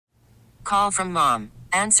Call from mom.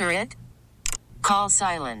 Answer it. Call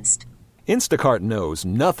silenced. Instacart knows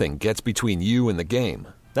nothing gets between you and the game.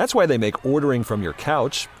 That's why they make ordering from your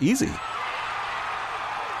couch easy.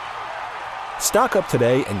 Stock up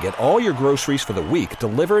today and get all your groceries for the week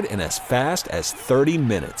delivered in as fast as 30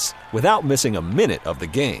 minutes without missing a minute of the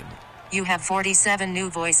game. You have 47 new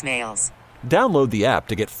voicemails. Download the app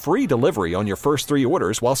to get free delivery on your first 3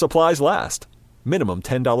 orders while supplies last. Minimum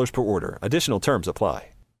 $10 per order. Additional terms apply.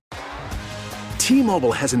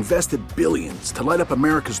 T-Mobile has invested billions to light up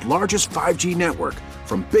America's largest 5G network,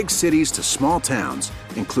 from big cities to small towns,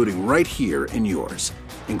 including right here in yours.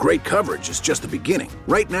 And great coverage is just the beginning.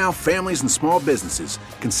 Right now, families and small businesses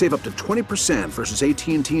can save up to 20% versus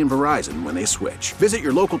AT&T and Verizon when they switch. Visit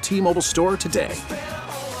your local T-Mobile store today.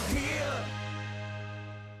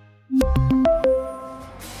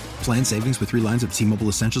 Plan savings with 3 lines of T-Mobile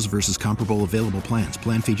Essentials versus comparable available plans.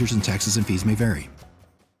 Plan features and taxes and fees may vary.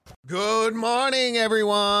 Good morning,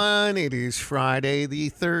 everyone. It is Friday the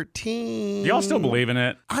 13th. Y'all still believe in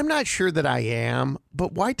it? I'm not sure that I am,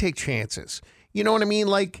 but why take chances? You know what I mean?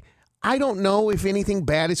 Like, I don't know if anything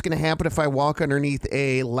bad is going to happen if I walk underneath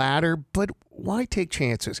a ladder, but why take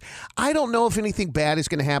chances? I don't know if anything bad is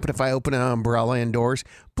going to happen if I open an umbrella indoors,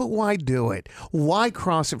 but why do it? Why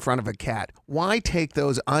cross in front of a cat? Why take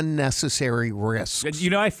those unnecessary risks?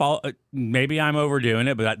 You know, I follow. Maybe I'm overdoing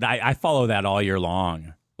it, but I follow that all year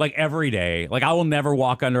long. Like every day. Like I will never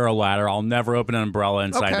walk under a ladder. I'll never open an umbrella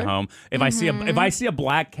inside the home. If I see a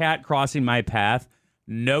black cat crossing my path,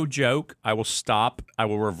 no joke, I will stop, I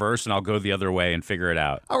will reverse, and I'll go the other way and figure it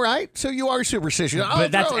out. All right, so you are superstitious.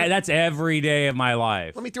 But that's every day of my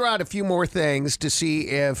life. Let me throw out a few more things to see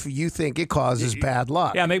if you think it causes bad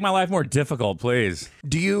luck. Yeah, make my life more difficult, please.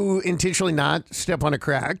 Do you intentionally not step on a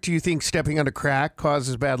crack? Do you think stepping on a crack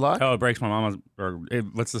causes bad luck? Oh, it breaks my mama's,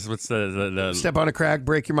 what's the Step on a crack,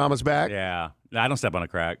 break your mama's back? Yeah. I don't step on a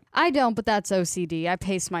crack. I don't, but that's OCD. I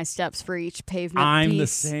pace my steps for each pavement I'm piece. the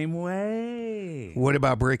same way. What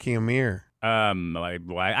about breaking a mirror? I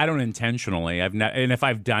don't intentionally. And if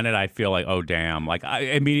I've done it, I feel like, oh damn! Like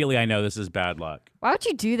immediately, I know this is bad luck. Why would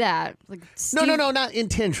you do that? Like, No, not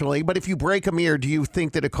intentionally. But if you break a mirror, do you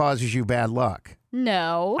think that it causes you bad luck?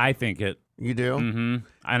 No. I think it. You do? Mm-hmm.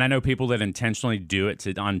 And I know people that intentionally do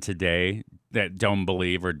it on today that don't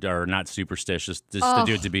believe or are not superstitious just to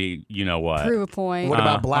do it to be, you know what. Prove a point. What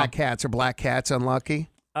about black cats? Are black cats unlucky?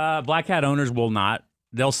 Black cat owners will not.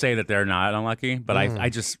 They'll say that they're not unlucky, but I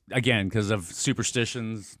just, again, because of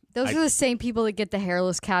superstitions. Those are the same people that get the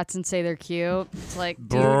hairless cats and say they're cute. It's like,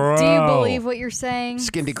 do you believe what you're saying?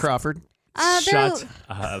 Skindy Crawford. Shut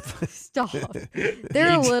up. Stop.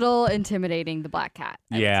 They're a little intimidating, the black cat.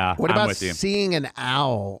 Yeah, What I'm about with you. seeing an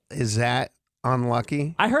owl? Is that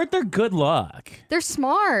unlucky? I heard they're good luck. They're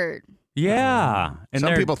smart. Yeah. And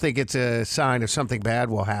Some people think it's a sign of something bad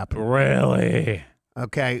will happen. Really?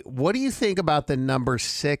 Okay, what do you think about the number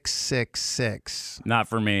 666? Not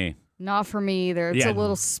for me. Not for me either. It's a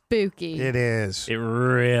little spooky. It is. It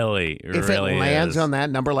really If it lands is. on that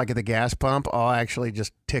number, like at the gas pump, I'll actually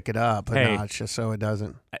just tick it up a notch just so it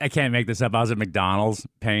doesn't. I can't make this up. I was at McDonald's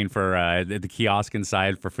paying for the kiosk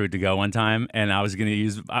inside for food to go one time, and I was going to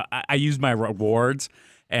use I used my rewards,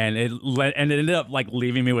 and it ended up like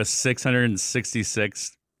leaving me with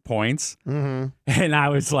 666 points, and I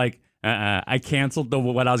was like, I canceled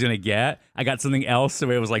what I was going to get. I got something else, so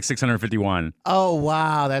it was like 651. Oh,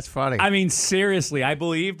 wow. That's funny. I mean, seriously, I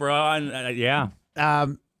believe, bro. And, yeah.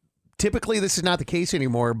 Typically, this is not the case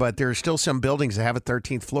anymore, but there are still some buildings that have a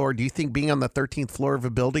 13th floor. Do you think being on the 13th floor of a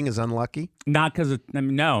building is unlucky? Not because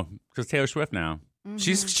no, because Taylor Swift now.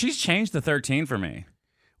 She's changed the 13 for me.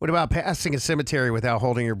 What about passing a cemetery without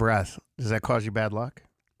holding your breath? Does that cause you bad luck?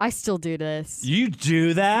 I still do this. You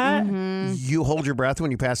do that? You hold your breath when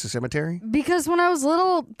you pass a cemetery? Because when I was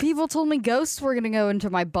little, people told me ghosts were going to go into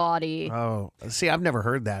my body. Oh, see, I've never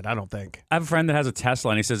heard that, I don't think. I have a friend that has a Tesla,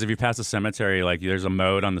 and he says if you pass a cemetery, like there's a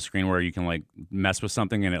mode on the screen where you can like mess with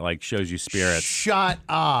something, and it like shows you spirits. Shut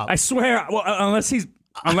up. I swear, well, unless he's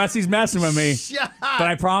messing with me. Shut But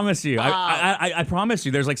I promise you, up. I promise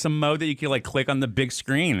you, there's like some mode that you can like click on the big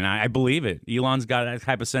screen, and I believe it. Elon's got that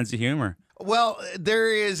type of sense of humor. Well,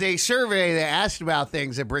 there is a survey that asked about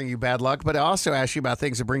things that bring you bad luck, but it also asks you about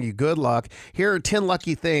things that bring you good luck. Here are 10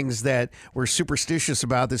 lucky things that we're superstitious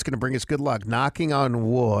about that's going to bring us good luck. Knocking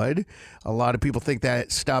on wood. A lot of people think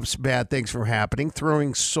that stops bad things from happening.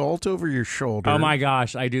 Throwing salt over your shoulder. Oh my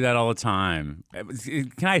gosh, I do that all the time.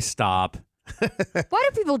 Can I stop? Why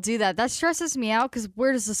do people do that? That stresses me out because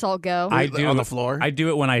where does the salt go? I do on the floor? I do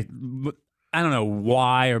it when I don't know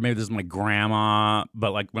why, or maybe this is my grandma,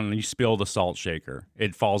 but like when you spill the salt shaker,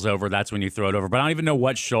 it falls over. That's when you throw it over. But I don't even know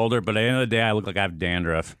what shoulder. But at the end of the day, I look like I have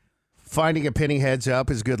dandruff. Finding a penny heads up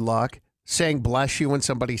is good luck. Saying bless you when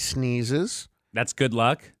somebody sneezes. That's good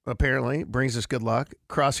luck. Apparently, brings us good luck.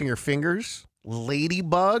 Crossing your fingers.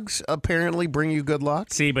 Ladybugs apparently bring you good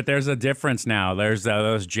luck. See, but there's a difference now. There's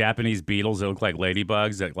those Japanese beetles that look like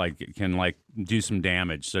ladybugs that like can like do some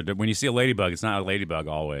damage. So when you see a ladybug, it's not a ladybug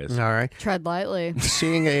always. All right. Tread lightly.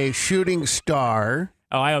 Seeing a shooting star.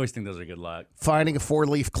 Oh, I always think those are good luck. Finding a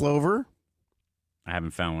 4-leaf clover. I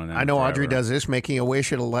haven't found one of them. I know forever. Audrey does this, making a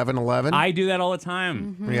wish at 11:11. I do that all the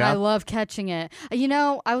time. Mhm. Yeah. I love catching it. You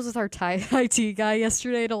know, I was with our IT guy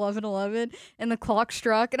yesterday at 11:11, and the clock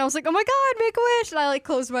struck, and I was like, "Oh my God, make a wish!" And I like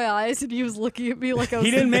closed my eyes, and he was looking at me like I was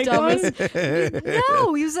He didn't the make dumbest.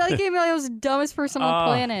 No, he was like, gave me like I was the dumbest person on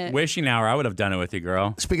the planet. Wishing hour. I would have done it with you,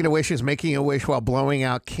 girl. Speaking of wishes, making a wish while blowing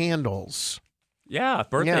out candles. Yeah,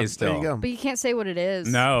 birthdays still. There you go. But you can't say what it is.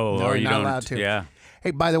 No, No, or you're you not don't. allowed to. Yeah.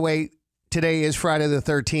 Hey, by the way, today is Friday the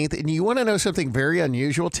 13th, and you want to know something very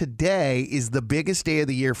unusual? Today is the biggest day of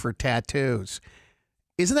the year for tattoos.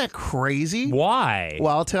 Isn't that crazy? Why?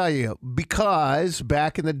 Well, I'll tell you. Because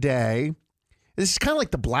back in the day, this is kind of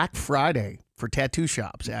like the Black Friday for tattoo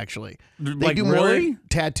shops, actually. They Like, do really? more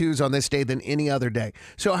tattoos on this day than any other day.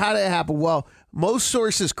 So how did it happen? Well, most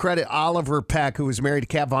sources credit Oliver Peck, who was married to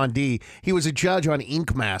Kat Von D. He was a judge on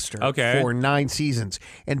Ink Master for 9 seasons.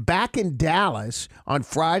 And back in Dallas, on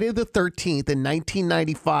Friday the 13th in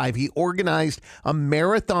 1995, he organized a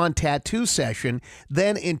marathon tattoo session.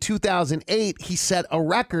 Then in 2008, he set a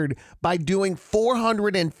record by doing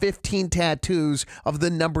 415 tattoos of the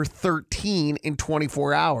number 13 in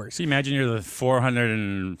 24 hours. So you imagine you're the 400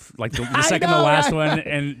 and like the I second know, to last right? one,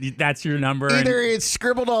 and that's your number. Either and, it's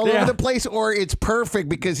scribbled all Yeah. over the place or it's perfect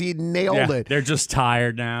because he nailed yeah, it. they're just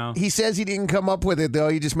tired now. He says he didn't come up with it, though.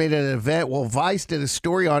 He just made it an event. Well, Vice did a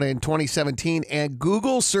story on it in 2017, and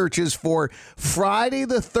Google searches for Friday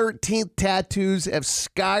the 13th tattoos have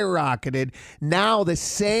skyrocketed. Now, the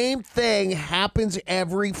same thing happens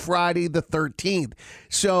every Friday the 13th.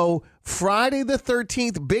 So, Friday the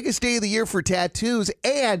 13th, biggest day of the year for tattoos,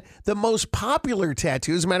 and the most popular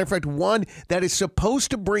tattoo, as a matter of fact, one that is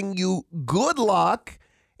supposed to bring you good luck,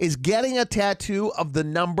 is getting a tattoo of the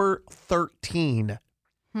number 13.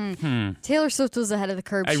 Taylor Swift was ahead of the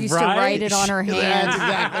curve. She used Right? to write it on her That's hand.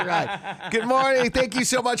 exactly right. Good morning. Thank you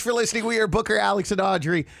so much for listening. We are Booker, Alex, and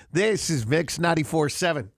Audrey. This is Mix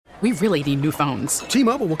 94.7. We really need new phones.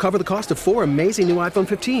 T-Mobile will cover the cost of 4 amazing new iPhone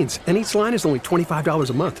 15s, and each line is only $25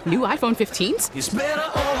 a month. New iPhone 15s?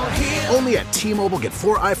 Only at T-Mobile, get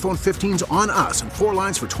 4 iPhone 15s on us and 4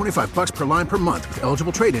 lines for $25 per line per month with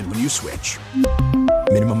eligible trade-in when you switch.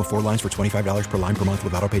 Minimum of 4 lines for $25 per line per month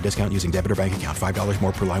with autopay discount using debit or bank account. $5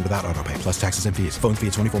 more per line without autopay, plus taxes and fees. Phone fee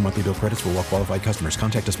at 24 monthly bill credits for well-qualified customers.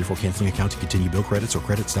 Contact us before canceling account to continue bill credits or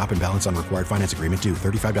credit stop and balance on required finance agreement due.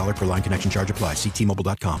 $35 per line connection charge applies. See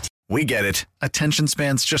T-Mobile.com. We get it. Attention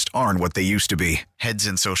spans just aren't what they used to be. Heads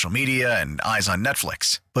in social media and eyes on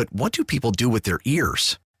Netflix. But what do people do with their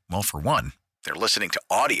ears? Well, for one, they're listening to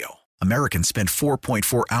audio. Americans spend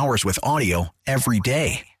 4.4 hours with audio every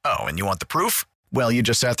day. Oh, and you want the proof? Well, you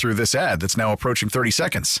just sat through this ad that's now approaching 30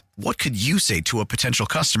 seconds. What could you say to a potential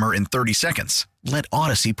customer in 30 seconds? Let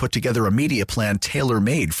Odyssey put together a media plan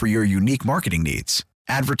tailor-made for your unique marketing needs.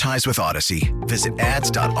 Advertise with Odyssey. Visit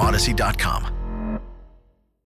ads.odyssey.com.